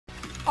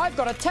I've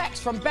got a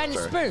text from Ben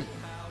Spoon.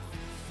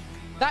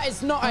 That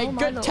is not a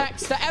good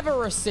text to ever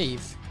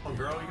receive.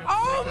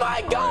 Oh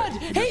my God!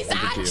 He's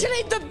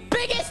actually the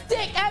biggest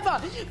dick ever!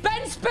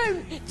 Ben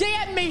Spoon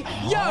DM me,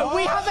 yo,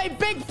 we have a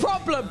big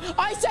problem.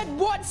 I said,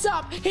 what's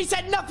up? He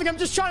said, nothing, I'm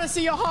just trying to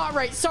see your heart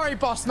rate. Sorry,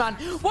 boss man.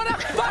 What a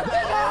fucking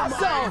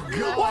asshole!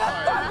 What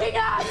a fucking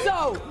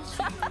asshole!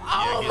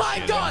 Oh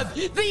my God!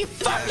 The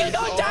fucking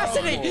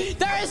audacity!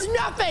 There is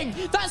nothing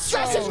that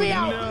stresses me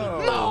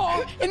out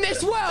more in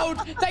this world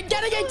than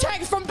getting a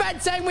text from Ben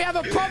saying we have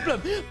a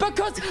problem.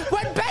 Because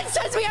when Ben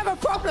says we have a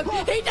problem,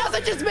 he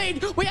doesn't just mean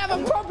we have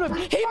a problem.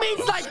 He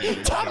means like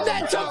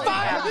Tubbo's on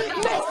fire,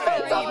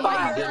 Misfits on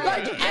fire,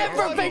 like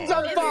everything's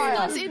on fire.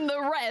 Us in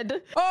the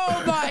red.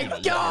 Oh my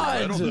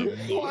God.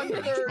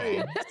 130.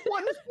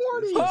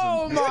 140.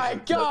 Oh my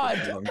God.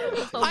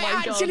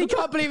 I actually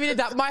can't believe he did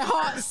that. My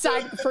heart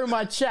sank through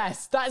my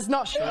chest. That is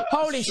not.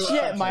 Holy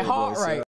shit, my heart rate.